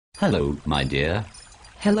Hello, my dear.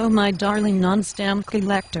 Hello, my darling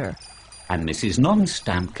Nonstampcollector. And Mrs.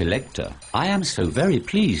 Nonstampcollector, I am so very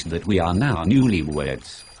pleased that we are now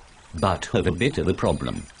newlyweds. But have a bit of a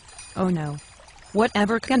problem. Oh no.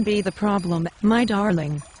 Whatever can be the problem, my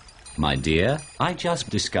darling? My dear, I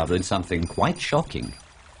just discovered something quite shocking.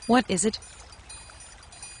 What is it?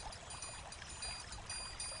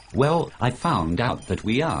 Well, I found out that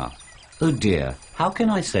we are... Oh dear, how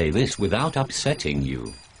can I say this without upsetting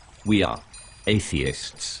you? We are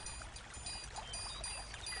atheists.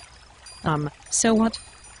 So what?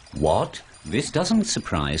 What? This doesn't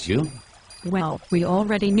surprise you? Well, we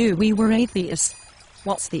already knew we were atheists.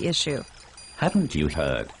 What's the issue? Haven't you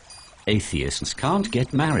heard? Atheists can't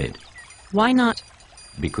get married. Why not?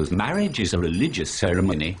 Because marriage is a religious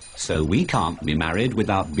ceremony, so we can't be married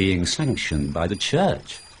without being sanctioned by the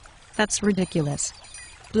church. That's ridiculous.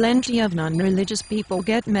 Plenty of non-religious people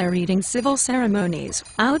get married in civil ceremonies,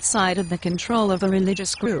 outside of the control of a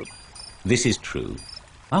religious group. This is true.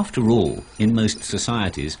 After all, in most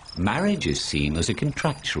societies, marriage is seen as a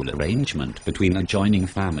contractual arrangement between adjoining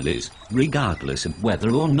families, regardless of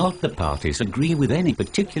whether or not the parties agree with any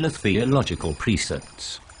particular theological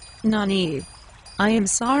precepts. Nani? I am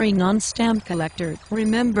sorry, Nonstampcollector.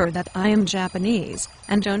 Remember that I am Japanese,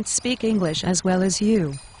 and don't speak English as well as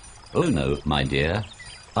you. Oh no, my dear.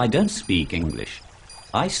 I don't speak English.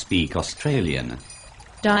 I speak Australian.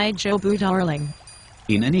 Daijobu, darling.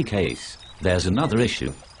 In any case, there's another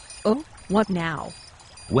issue. Oh, what now?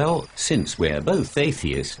 Well, since we're both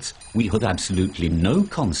atheists, we have absolutely no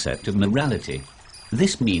concept of morality.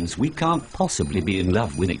 This means we can't possibly be in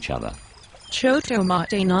love with each other.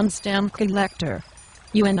 Chotomate, Nonstampcollector.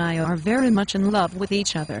 You and I are very much in love with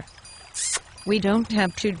each other. We don't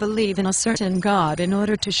have to believe in a certain God in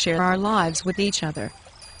order to share our lives with each other.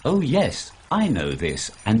 Oh yes, I know this,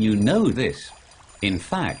 and you know this. In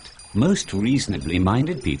fact, most reasonably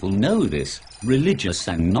minded people know this, religious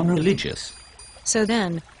and non-religious. So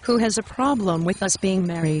then, who has a problem with us being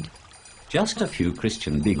married? Just a few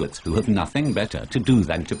Christian bigots who have nothing better to do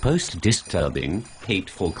than to post disturbing,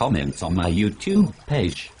 hateful comments on my YouTube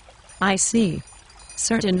page. I see.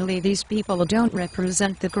 Certainly these people don't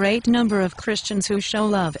represent the great number of Christians who show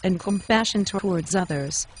love and compassion towards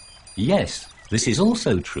others. Yes, this is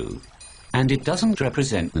also true. And it doesn't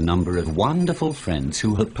represent the number of wonderful friends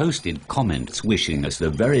who have posted comments wishing us the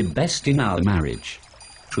very best in our marriage.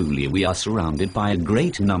 Truly, we are surrounded by a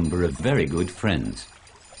great number of very good friends.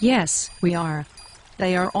 Yes, we are.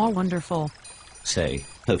 They are all wonderful. Say,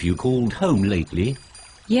 have you called home lately?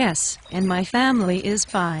 Yes, and my family is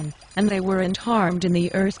fine, and they weren't harmed in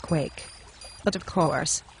the earthquake. But of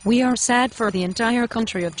course, we are sad for the entire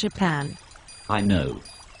country of Japan. I know.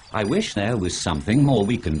 I wish there was something more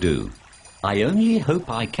we can do. I only hope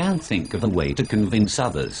I can think of a way to convince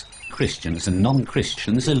others, Christians and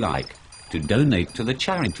non-Christians alike, to donate to the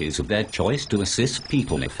charities of their choice to assist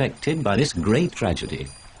people affected by this great tragedy.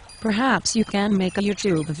 Perhaps you can make a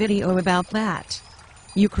YouTube video about that.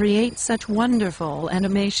 You create such wonderful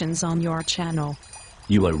animations on your channel.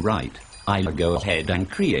 You are right. I'll go ahead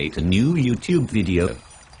and create a new YouTube video.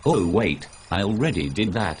 Oh wait, I already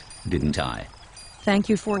did that, didn't I? Thank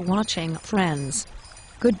you for watching, friends.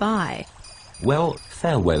 Goodbye. Well,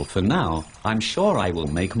 farewell for now. I'm sure I will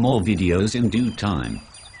make more videos in due time.